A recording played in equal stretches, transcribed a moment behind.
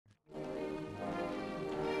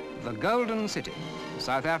The Golden City,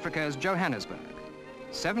 South Africa's Johannesburg.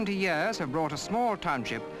 70 years have brought a small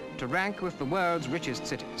township to rank with the world's richest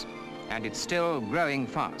cities, and it's still growing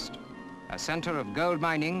fast. A center of gold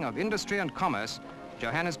mining, of industry and commerce,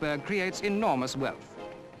 Johannesburg creates enormous wealth.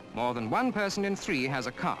 More than 1 person in 3 has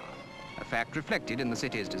a car, a fact reflected in the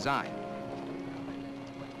city's design.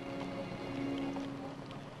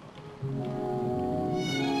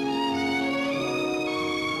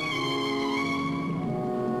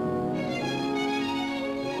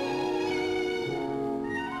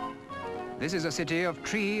 This is a city of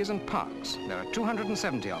trees and parks. There are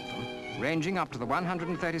 270 of them, ranging up to the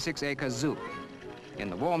 136-acre zoo. In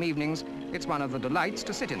the warm evenings, it's one of the delights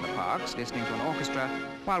to sit in the parks, listening to an orchestra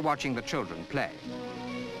while watching the children play.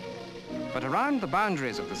 But around the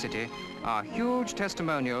boundaries of the city are huge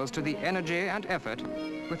testimonials to the energy and effort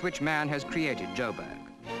with which man has created Joburg.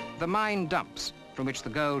 The mine dumps from which the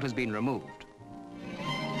gold has been removed.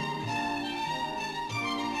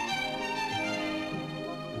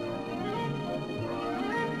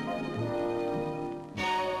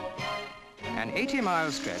 An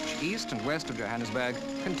 80-mile stretch east and west of Johannesburg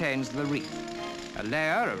contains the Reef, a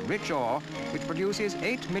layer of rich ore which produces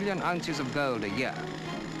 8 million ounces of gold a year.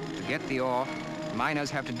 To get the ore,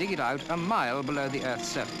 miners have to dig it out a mile below the Earth's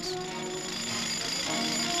surface.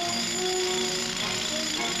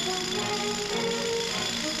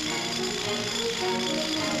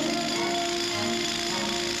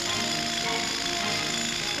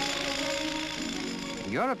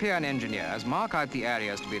 European engineers mark out the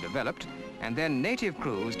areas to be developed, and then native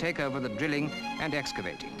crews take over the drilling and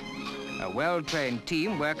excavating. A well-trained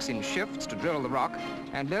team works in shifts to drill the rock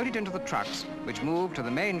and load it into the trucks, which move to the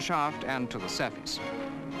main shaft and to the surface.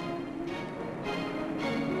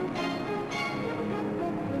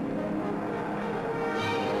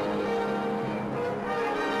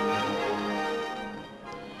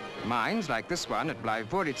 Mines like this one at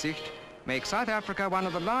Blyvooruitzicht make South Africa one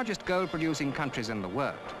of the largest gold-producing countries in the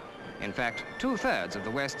world. In fact, 2/3 of the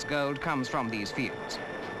West's gold comes from these fields.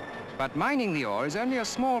 But mining the ore is only a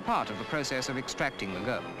small part of the process of extracting the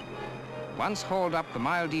gold. Once hauled up the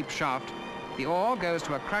mile-deep shaft, the ore goes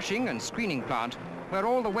to a crushing and screening plant where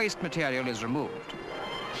all the waste material is removed.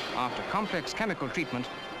 After complex chemical treatment,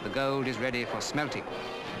 the gold is ready for smelting.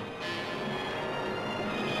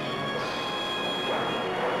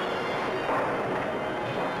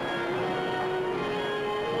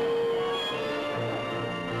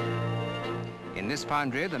 In this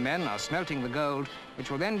foundry, the men are smelting the gold,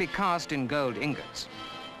 which will then be cast in gold ingots.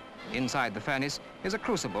 Inside the furnace is a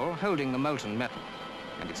crucible holding the molten metal,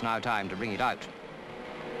 and it's now time to bring it out.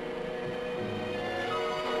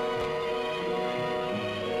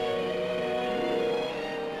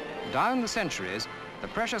 Down the centuries, the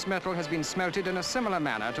precious metal has been smelted in a similar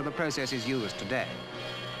manner to the processes used today.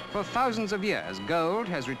 For thousands of years, gold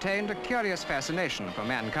has retained a curious fascination for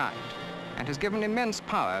mankind and has given immense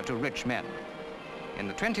power to rich men. In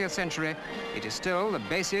the 20th century, it is still the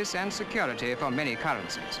basis and security for many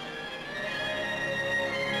currencies.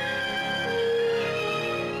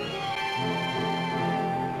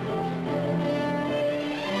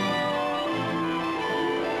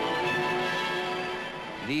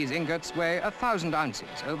 These ingots weigh 1,000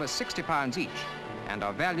 ounces, over 60 pounds each, and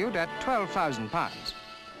are valued at 12,000 pounds.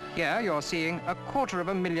 Here you're seeing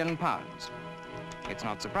 250,000 pounds. It's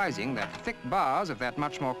not surprising that thick bars of that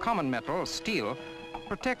much more common metal, steel,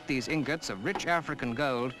 protect these ingots of rich African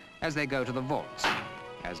gold as they go to the vaults,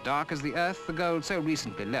 as dark as the earth the gold so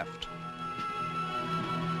recently left.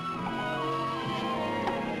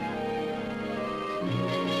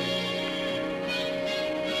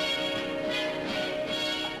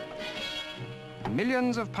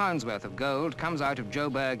 Millions of pounds worth of gold comes out of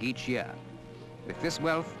Joburg each year. With this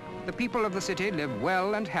wealth, the people of the city live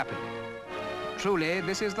well and happily. Truly,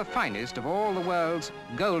 this is the finest of all the world's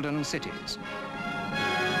golden cities.